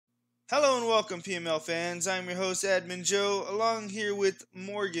Hello and welcome, PML fans. I'm your host, Admin Joe, along here with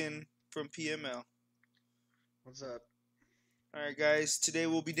Morgan from PML. What's up? Alright, guys, today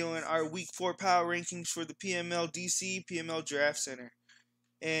we'll be doing our Week 4 power rankings for the PML DC PML Draft Center.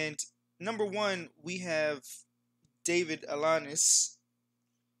 And number one, we have David Alanis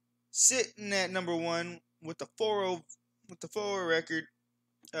sitting at number one with a 4-0 record,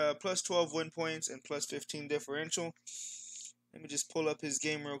 plus 12 win points and plus 15 differential. Let me just pull up his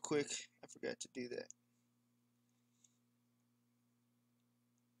game real quick. I forgot to do that.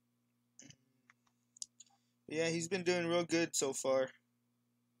 Yeah, he's been doing real good so far.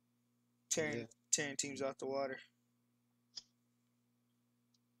 Tearing teams out the water.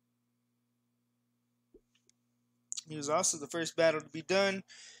 He was also the first battle to be done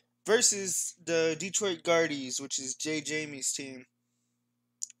versus the Detroit Guardies, which is Jay Jamie's team.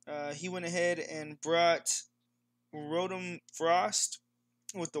 He went ahead and brought Rotom Frost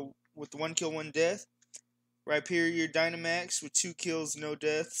with the 1 kill, 1 death. Rhyperior Dynamax with 2 kills, no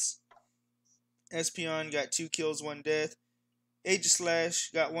deaths. Espeon got 2 kills, 1 death.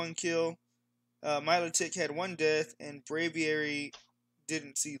 Aegislash got 1 kill. Milotic had 1 death, and Braviary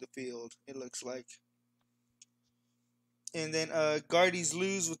didn't see the field, it looks like. And then Guardies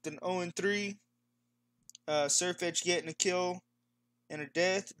lose with an 0-3. Surfetch getting a kill and a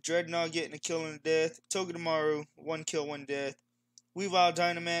death. Dreadnought getting a kill and a death. Togedemaru, 1 kill, 1 death. Weavile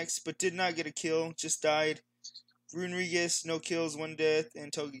Dynamax, but did not get a kill, just died. Runerigus, no kills, 1 death.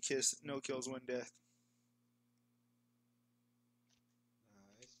 And Togekiss, no kills, 1 death.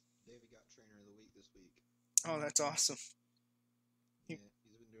 Nice. David got Trainer of the Week this week. Oh, that's awesome. Yeah,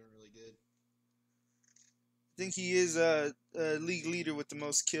 he's been doing really good. I think he is a league leader with the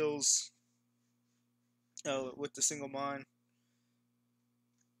most kills with the single mon.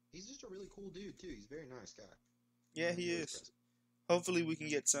 He's just a really cool dude, too. He's a very nice guy. Yeah, he is. Impressive. Hopefully we can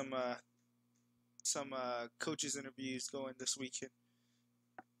get some coaches interviews going this weekend.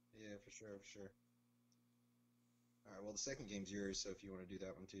 Yeah, for sure. All right, well, the second game's yours, so if you want to do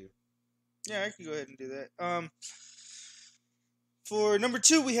that one, too. Yeah, I can go ahead and do that. For number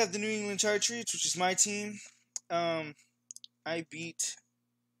 2, we have the New England Chartreuse, which is my team. I beat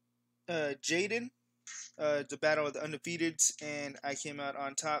Jaden, the battle of the undefeateds, and I came out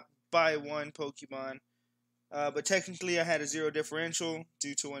on top by 1 Pokemon. But technically, I had a 0 differential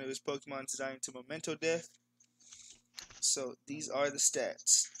due to one of his Pokemon dying to Memento Death. So these are the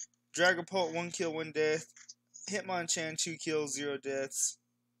stats: Dragapult 1 kill, 1 death. Hitmonchan 2 kills, 0 deaths.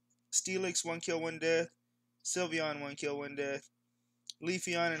 Steelix 1 kill, 1 death. Sylveon 1 kill, 1 death.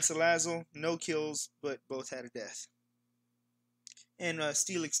 Leafeon and Salazzle, no kills, but both had a death. And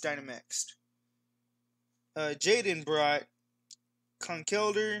Steelix Dynamaxed. Jaden brought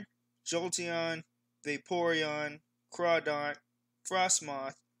Conkeldurr, Jolteon, Vaporeon, Crawdaunt,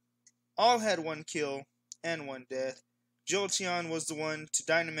 Frostmoth. All had 1 kill and 1 death. Jolteon was the one to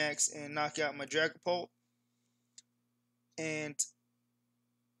Dynamax and knock out my Dragapult. And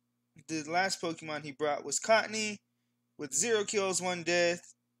the last Pokemon he brought was Cottony with 0 kills, 1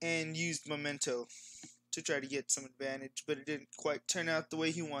 death, and used Memento to try to get some advantage, but it didn't quite turn out the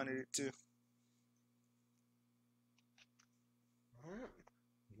way he wanted it to. Alright.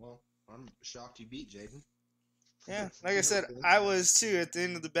 Well, I'm shocked you beat Jaden. Yeah, like I said, I was too. At the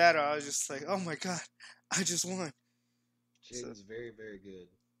end of the battle, I was just like, oh my god, I just won. Jaden's very, very good.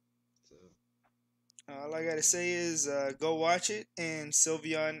 So all I gotta say is go watch it, and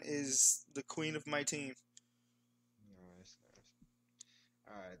Sylveon is the queen of my team. Nice.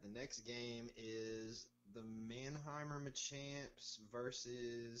 Alright, the next game is the Mannheimer Machamps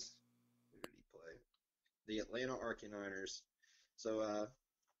versus, who did he play? The Atlanta Arcaniners. So,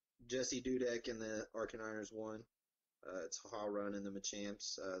 Jesse Dudek and the Arcaniners won. It's Ha Run and the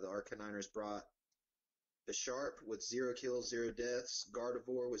Machamps. The Arcaniners brought Bisharp with 0 kills, 0 deaths.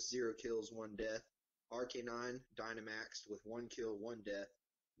 Gardevoir with 0 kills, 1 death. Arcanine Dynamaxed with 1 kill, 1 death.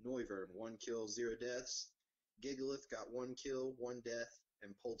 Noivern 1 kill, 0 deaths. Gigalith got 1 kill, 1 death.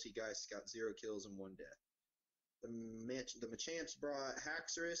 And Poltegeist got 0 kills and 1 death. The Machamps brought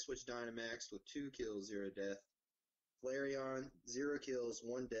Haxorus, which Dynamaxed with 2 kills, 0 death. Flareon, 0 kills,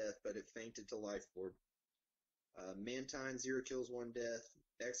 1 death, but it fainted to Life Orb. Mantine, 0 kills, 1 death.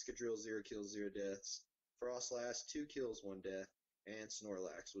 Excadrill, 0 kills, 0 deaths. Frostlass, 2 kills, 1 death. And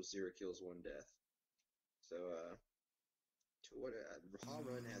Snorlax was 0 kills, 1 death. So, Ha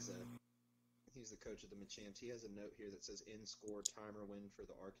Run has he's the coach of the Machamps. He has a note here that says in score timer win for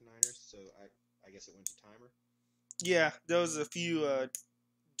the Arcaniners. So I guess it went to timer. Yeah, there was a few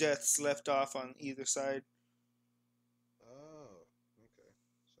deaths left off on either side. Oh, okay.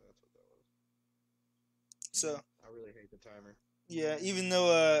 So that's what that was. So I really hate the timer. Yeah, even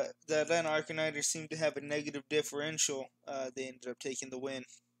though the Atlanta Arcaniders seemed to have a negative differential, they ended up taking the win.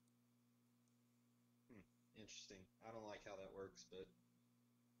 Hmm, interesting. I don't like how that works, but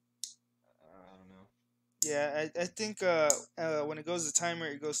I don't know. Yeah, I think when it goes to timer,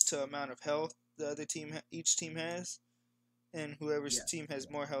 it goes to amount of health the other team, each team has, and whoever's Yeah, team has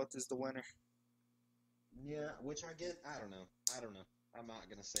yeah, more health is the winner. yeah. Which I get. I don't know. I don't know. I'm not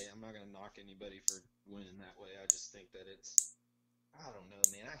gonna say. I'm not gonna knock anybody for winning that way. I just think that it's. I don't know,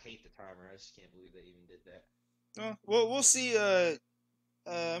 man. I hate the timer. I just can't believe they even did that. Well, we'll see.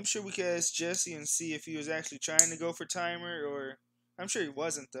 I'm sure we could ask Jesse and see if he was actually trying to go for timer, or I'm sure he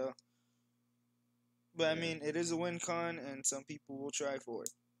wasn't though. But I Yeah, mean, it is a win con, and some people will try for it.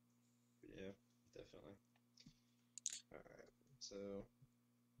 yeah, definitely. All right. So,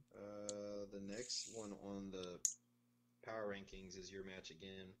 the next one on the power rankings is your match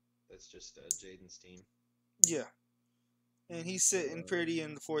again. That's just Jaden's team. Yeah, and he's So, sitting pretty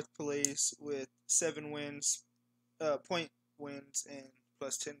in the fourth place with 7 wins, point wins, and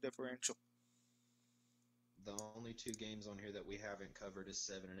 +10 differential. the only two games on here that we haven't covered is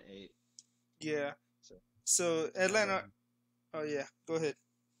 7 and 8. Yeah. So, So I'll go Atlanta. ahead. Oh yeah, go ahead.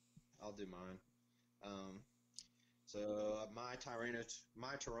 I'll do mine. Um, my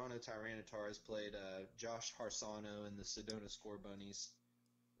Toronto Tyrannotars played Josh Harsono and the Sedona Score Bunnies,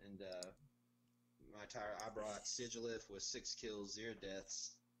 and I brought Sigilif with 6 kills, 0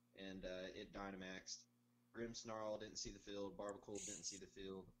 deaths, and it Dynamaxed. Grimmsnarl didn't see the field. Barbacool didn't see the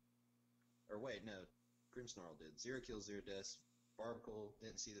field. Or wait, no, Grimmsnarl did. 0 kills, 0 deaths. Barbacool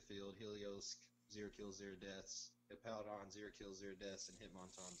didn't see the field. Helios 0 kills, 0 deaths. Hippowdon 0 kills, 0 deaths, and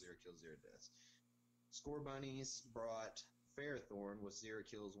Hitmonchan 0 kills, 0 deaths. Score Bunnies brought Ferrothorn with 0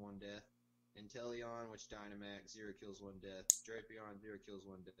 kills, 1 death. Inteleon, which Dynamax, 0 kills, 1 death. Drapion, 0 kills,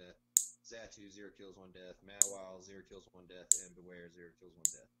 1 death. Zatu, 0 kills, 1 death. Mawile, 0 kills, 1 death. And Beware, 0 kills, 1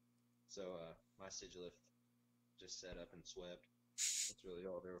 death. So my Sigilift just set up and swept. That's really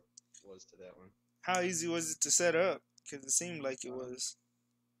all there was to that one. How easy was it to set up? Because it seemed like it Um, was.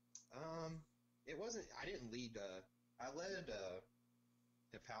 it wasn't. I didn't lead. I led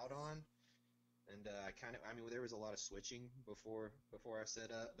Hippowdon, and I mean, there was a lot of switching before I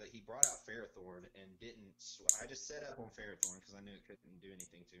set up, but he brought out Ferrothorn and didn't. I just set up on Ferrothorn because I knew it couldn't do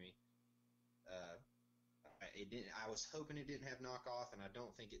anything to me. Uh, it didn't. I was hoping it didn't have knockoff, and I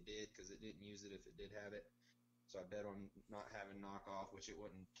don't think it did because it didn't use it if it did have it. So I bet on not having knockoff, which it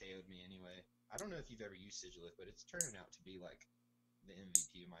wouldn't KO'd me anyway. I don't know if you've ever used Sigilith, but it's turning out to be like the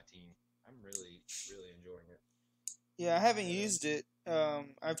MVP of my team. I'm really, really enjoying it. Yeah, I haven't But used it.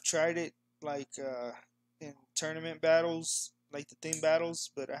 I've tried it like in tournament battles, like the theme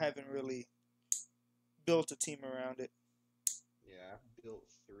battles, but I haven't really built a team around it. yeah, I've built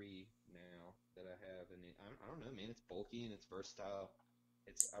 3 now that I have, and I don't know, man. It's bulky and it's versatile.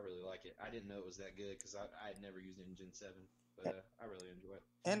 I really like it. I didn't know it was that good because I had never used it in Gen 7, but I really enjoy it.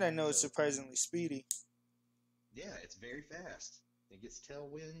 And I know it's So surprisingly speedy. yeah, it's very fast. It gets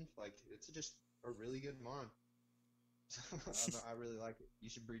tailwind. Like it's just a really good mon. I really like it. You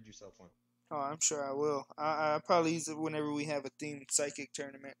should breed yourself one. Oh, I'm sure I will. I probably use it whenever we have a themed psychic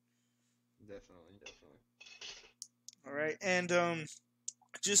tournament. Definitely, definitely. All right, and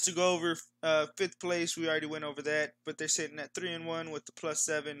just to go over fifth place, we already went over that, but they're sitting at 3-1 with the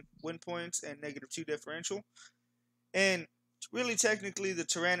 +7 win points and -2 differential. And really, technically, the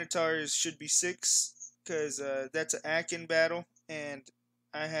Tyrannotars should be 6 because that's an Akin battle, and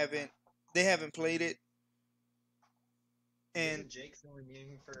I haven't. They haven't played it, and Isn't Jake filling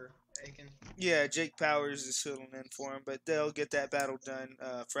in for Aiken? yeah, Jake Powers is filling in for him, but they'll get that battle done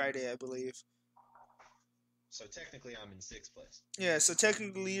Friday, I believe. So technically, I'm in 6th place. Yeah, so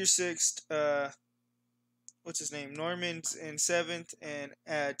technically you're sixth. What's his name? Norman's in seventh, and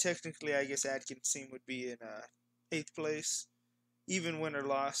technically, I guess Atkins' team would be in eighth place, even win or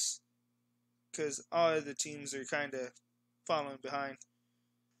loss, because all of the teams are kind of following behind.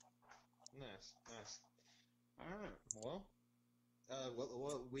 Nice, nice. All right. Well,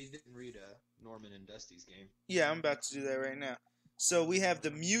 we didn't read Norman and Dusty's game. Yeah, I'm about to do that right now. So we have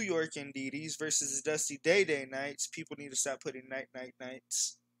the New York Indeedies versus the Dusty Day Day Knights. People need to stop putting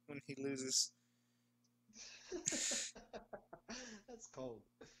Nights when he loses. That's cold.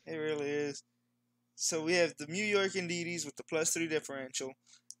 It really is. So we have the New York Indeedies with the +3 differential.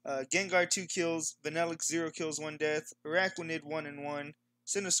 Gengar 2 kills, Vanillix 0 kills 1 death, Araquanid 1 and 1,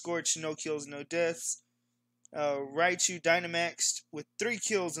 Cinescorch no kills no deaths, Raichu Dynamaxed with 3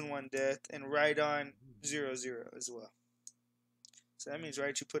 kills and 1 death, and Rhydon 0-0 as well. So that means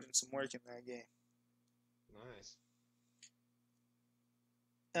Raichu put in some work in that game. Nice.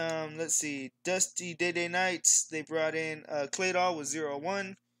 Let's see. Dusty Day Day Nights. They brought in Claydol with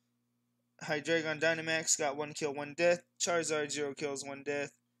 0-1. Hydreigon Dynamax got 1 kill, 1 death. Charizard 0 kills, 1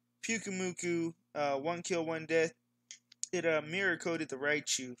 death. Pukumuku 1 kill, 1 death. It mirror coded the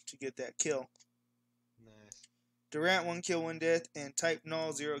Raichu to get that kill. Nice. Durant 1 kill, 1 death, and Type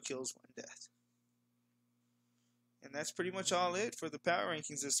Null 0 kills, 1 death. And that's pretty much all it for the power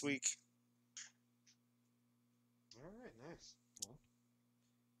rankings this week. All right, nice. Well,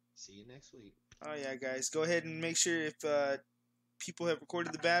 see you next week. Oh yeah, guys, go ahead and make sure if people have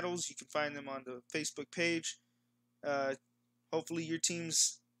recorded the battles, you can find them on the Facebook page. Hopefully your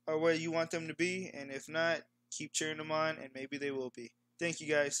teams are where you want them to be, and if not, keep cheering them on, and maybe they will be. Thank you,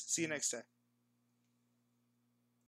 guys. See you next time.